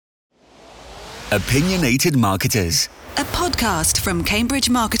Opinionated Marketers, a podcast from Cambridge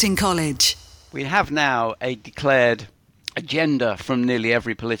Marketing College. We have now a declared agenda from nearly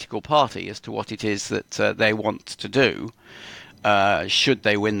every political party as to what it is that they want to do should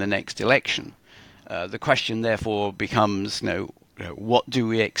they win the next election. The question therefore becomes, what do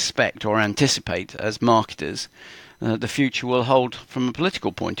we expect or anticipate as marketers the future will hold from a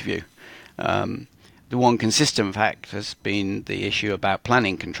political point of view? The one consistent fact has been the issue about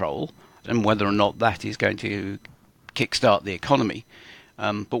planning control and whether or not that is going to kickstart the economy.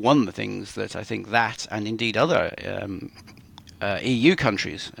 But one of the things that I think that, and indeed other EU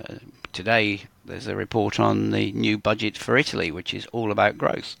countries, today there's a report on the new budget for Italy, which is all about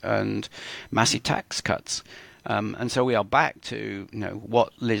growth and massive tax cuts. And so we are back to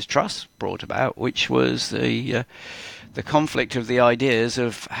what Liz Truss brought about, which was the conflict of the ideas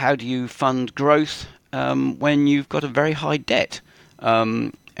of how do you fund growth when you've got a very high debt.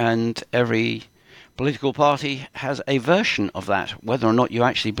 And every political party has a version of that. Whether or not you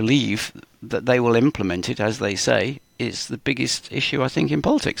actually believe that they will implement it, as they say, is the biggest issue, I think, in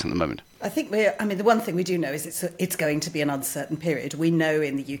politics at the moment. I think the one thing we do know is it's going to be an uncertain period. We know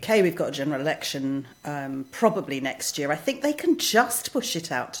in the UK we've got a general election probably next year. I think they can just push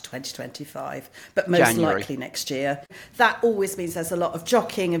it out to 2025, but most January. likely next year. That always means there's a lot of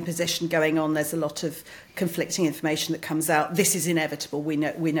jockeying and position going on. There's a lot of conflicting information that comes out. This is inevitable. We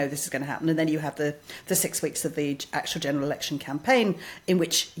know this is going to happen. And then you have the 6 weeks of the actual general election campaign, in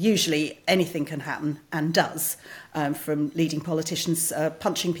which usually anything can happen and does, from leading politicians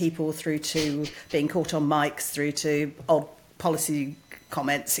punching people through to being caught on mics, through to odd policy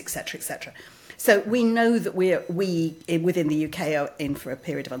comments, etc., etc. So we know that we within the UK are in for a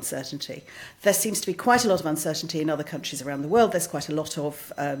period of uncertainty. There seems to be quite a lot of uncertainty in other countries around the world. There's quite a lot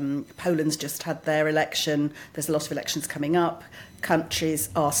of Poland's just had their election. There's a lot of elections coming up. Countries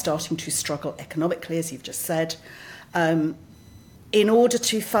are starting to struggle economically, as you've just said. In order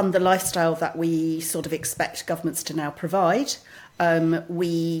to fund the lifestyle that we sort of expect governments to now provide,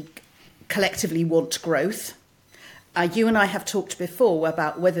 we collectively want growth. You and I have talked before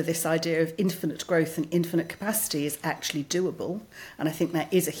about whether this idea of infinite growth and infinite capacity is actually doable. And I think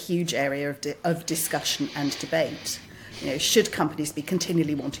that is a huge area of discussion and debate. Should companies be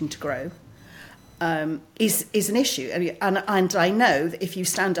continually wanting to grow? Is an issue. And I know that if you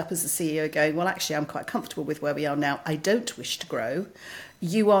stand up as a CEO going, well, actually, I'm quite comfortable with where we are now, I don't wish to grow,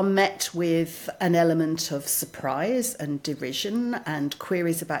 you are met with an element of surprise and derision and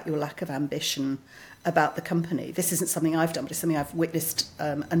queries about your lack of ambition about the company. This isn't something I've done, but it's something I've witnessed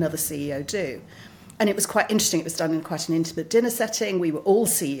another CEO do. And it was quite interesting. It was done in quite an intimate dinner setting. We were all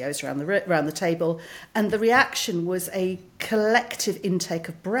CEOs around the table. And the reaction was a collective intake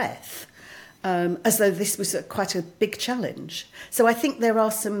of breath, as though this was quite a big challenge. So I think there are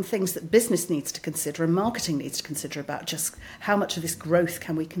some things that business needs to consider and marketing needs to consider about just how much of this growth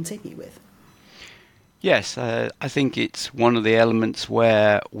can we continue with. Yes, I think it's one of the elements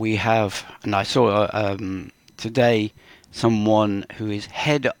where we have, and I saw today someone who is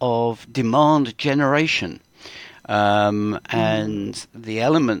head of demand generation. And the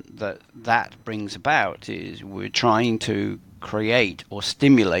element that brings about is we're trying to create or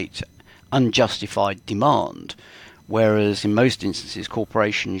stimulate unjustified demand, whereas in most instances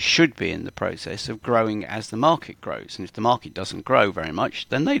corporations should be in the process of growing as the market grows. And if the market doesn't grow very much,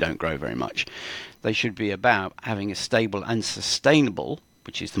 then they don't grow very much. They should be about having a stable and sustainable,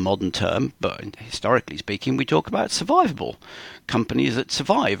 which is the modern term, but historically speaking, we talk about survivable companies that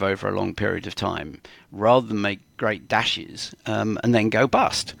survive over a long period of time, rather than make great dashes and then go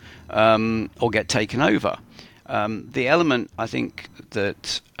bust or get taken over. The element, I think,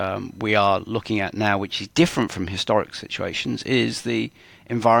 that we are looking at now, which is different from historic situations, is the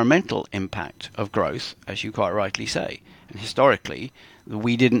environmental impact of growth, as you quite rightly say. And historically,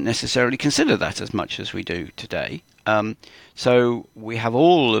 we didn't necessarily consider that as much as we do today. So we have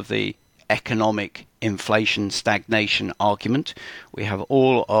all of the economic inflation stagnation argument. We have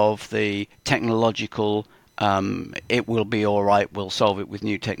all of the technological it will be all right, we'll solve it with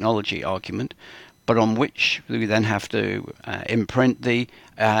new technology argument. But on which we then have to imprint the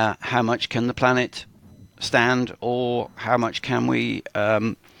how much can the planet stand, or how much can we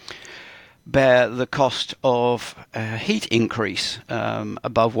bear the cost of heat increase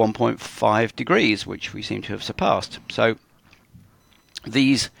above 1.5 degrees, which we seem to have surpassed. So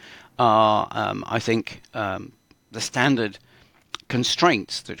these are, I think, the standard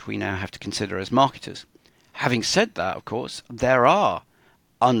constraints that we now have to consider as marketers. Having said that, of course, there are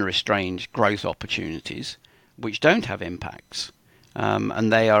unrestrained growth opportunities which don't have impacts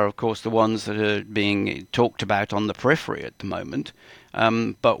And they are, of course, the ones that are being talked about on the periphery at the moment.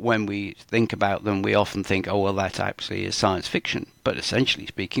 But when we think about them, we often think, oh, well, that actually is science fiction. But essentially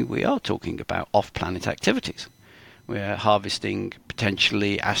speaking, we are talking about off-planet activities. We're harvesting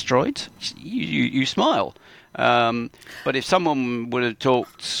potentially asteroids. You smile. But if someone would have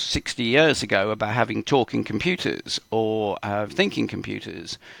talked 60 years ago about having talking computers or thinking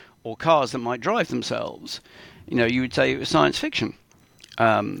computers or cars that might drive themselves, you would say it was science fiction.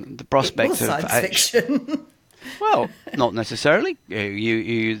 The prospect it was of science fiction. well, not necessarily.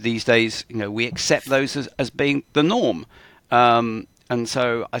 You these days, we accept those as being the norm, and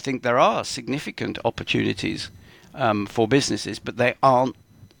so I think there are significant opportunities for businesses, but they aren't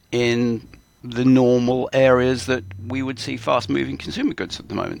in the normal areas that we would see fast-moving consumer goods at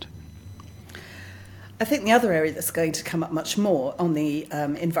the moment. I think the other area that's going to come up much more on the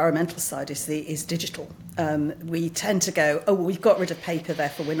environmental side is digital. We tend to go, oh, well, we've got rid of paper,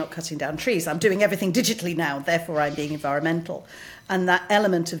 therefore we're not cutting down trees. I'm doing everything digitally now, therefore I'm being environmental. And that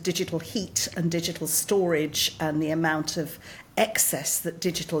element of digital heat and digital storage and the amount of excess that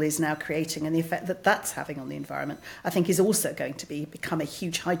digital is now creating and the effect that that's having on the environment, I think is also going to become a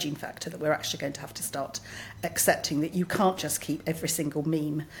huge hygiene factor that we're actually going to have to start accepting, that you can't just keep every single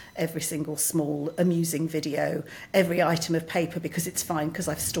meme, every single small amusing video, every item of paper because it's fine because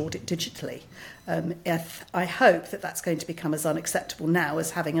I've stored it digitally. I hope that that's going to become as unacceptable now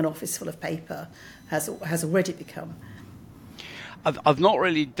as having an office full of paper has already become. I've not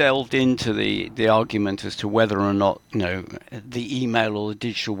really delved into the argument as to whether or not the email or the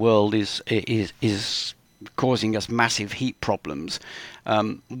digital world is causing us massive heat problems.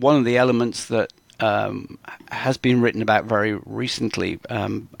 One of the elements that has been written about very recently,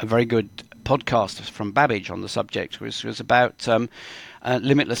 a very good podcast from Babbage on the subject was about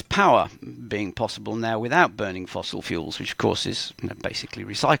limitless power being possible now without burning fossil fuels, which of course is basically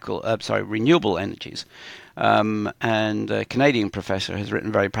renewable energies. And a Canadian professor has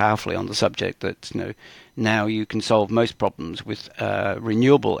written very powerfully on the subject that now you can solve most problems with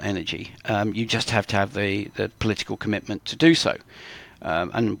renewable energy. You just have to have the political commitment to do so.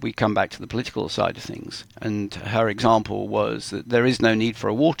 And we come back to the political side of things. And her example was that there is no need for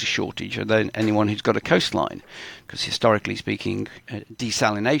a water shortage for anyone who's got a coastline, because historically speaking,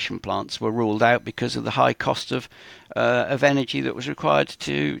 desalination plants were ruled out because of the high cost of energy that was required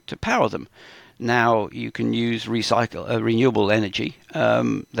to power them. Now you can use renewable energy,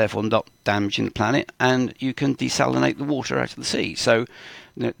 therefore not damaging the planet, and you can desalinate the water out of the sea. So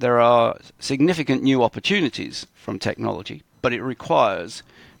there are significant new opportunities from technology, but it requires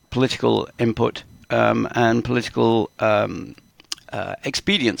political input and political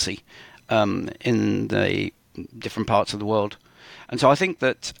expediency in the different parts of the world. And so I think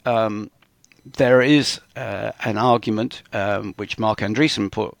that there is an argument which Mark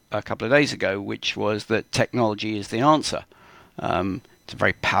Andreessen put a couple of days ago, which was that technology is the answer. It's a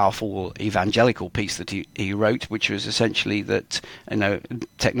very powerful evangelical piece that he wrote, which was essentially that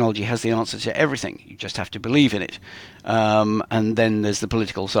technology has the answer to everything. You just have to believe in it. And then there's the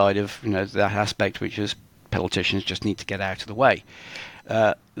political side of that aspect, which is politicians just need to get out of the way.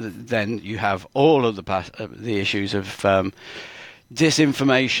 Then you have all of the issues of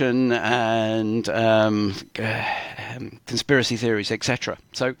disinformation and conspiracy theories, etc.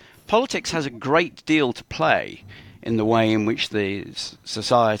 So politics has a great deal to play in the way in which the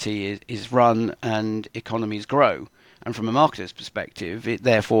society is run and economies grow. And from a marketer's perspective, it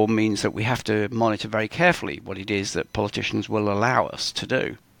therefore means that we have to monitor very carefully what it is that politicians will allow us to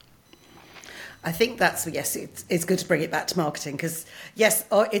do. I think that's, yes, it's good to bring it back to marketing because, yes,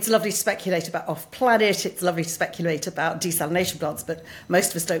 it's lovely to speculate about off-planet, it's lovely to speculate about desalination plants, but most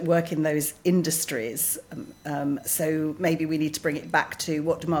of us don't work in those industries. So maybe we need to bring it back to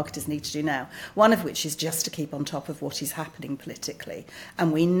what do marketers need to do now, one of which is just to keep on top of what is happening politically.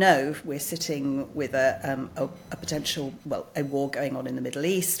 And we know we're sitting with a potential, a war going on in the Middle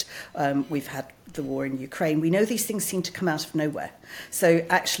East. We've had the war in Ukraine. We know these things seem to come out of nowhere. So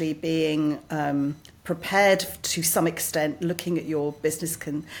actually being prepared to some extent, looking at your business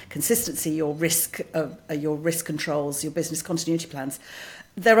consistency, your risk controls, your business continuity plans,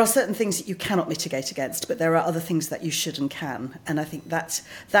 there are certain things that you cannot mitigate against, but there are other things that you should and can. And I think that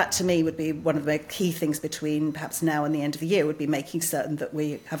to me would be one of the key things between perhaps now and the end of the year, would be making certain that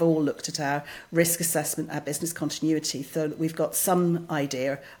we have all looked at our risk assessment, our business continuity, so that we've got some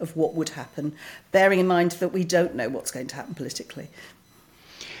idea of what would happen, bearing in mind that we don't know what's going to happen politically.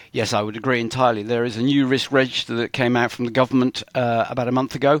 Yes, I would agree entirely. There is a new risk register that came out from the government about a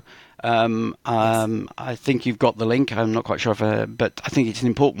month ago. I think you've got the link. I'm not quite sure but I think it's an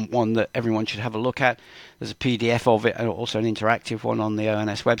important one that everyone should have a look at. There's a PDF of it and also an interactive one on the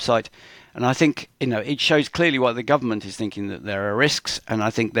ONS website. And I think, it shows clearly what the government is thinking, that there are risks. And I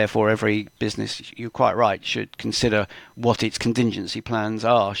think, therefore, every business, you're quite right, should consider what its contingency plans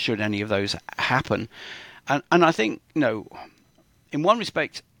are should any of those happen. And I think, in one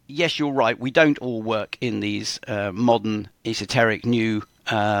respect, yes, you're right. We don't all work in these modern, esoteric, new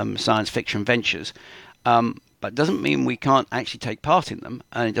science fiction ventures. But it doesn't mean we can't actually take part in them.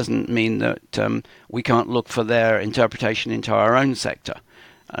 And it doesn't mean that we can't look for their interpretation into our own sector.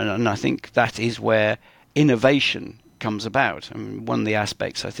 And I think that is where innovation comes about. I mean, one of the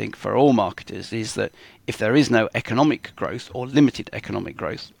aspects, I think, for all marketers is that if there is no economic growth or limited economic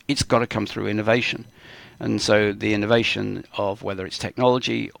growth, it's got to come through innovation. And so the innovation of whether it's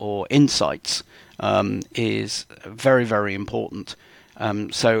technology or insights is very, very important.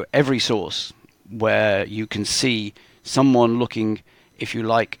 So every source where you can see someone looking, if you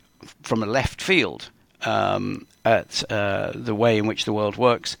like, from a left field at the way in which the world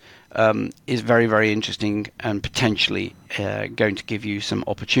works is very, very interesting and potentially going to give you some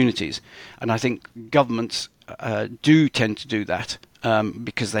opportunities. And I think governments do tend to do that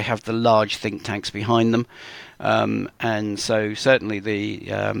because they have the large think tanks behind them. And so certainly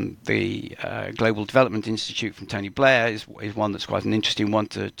the Global Development Institute from Tony Blair is one that's quite an interesting one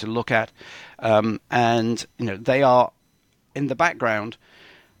to look at. And they are, in the background,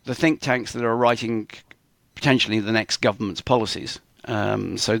 the think tanks that are writing potentially the next government's policies.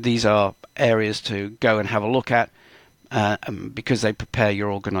 So these are areas to go and have a look at because they prepare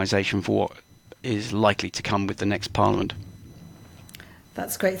your organisation for what is likely to come with the next Parliament.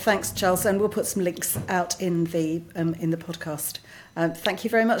 That's great. Thanks, Charles. And we'll put some links out in the podcast. Thank you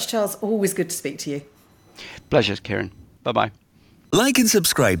very much, Charles. Always good to speak to you. Pleasure, Kiran. Bye-bye. Like and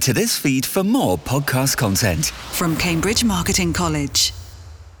subscribe to this feed for more podcast content. From Cambridge Marketing College.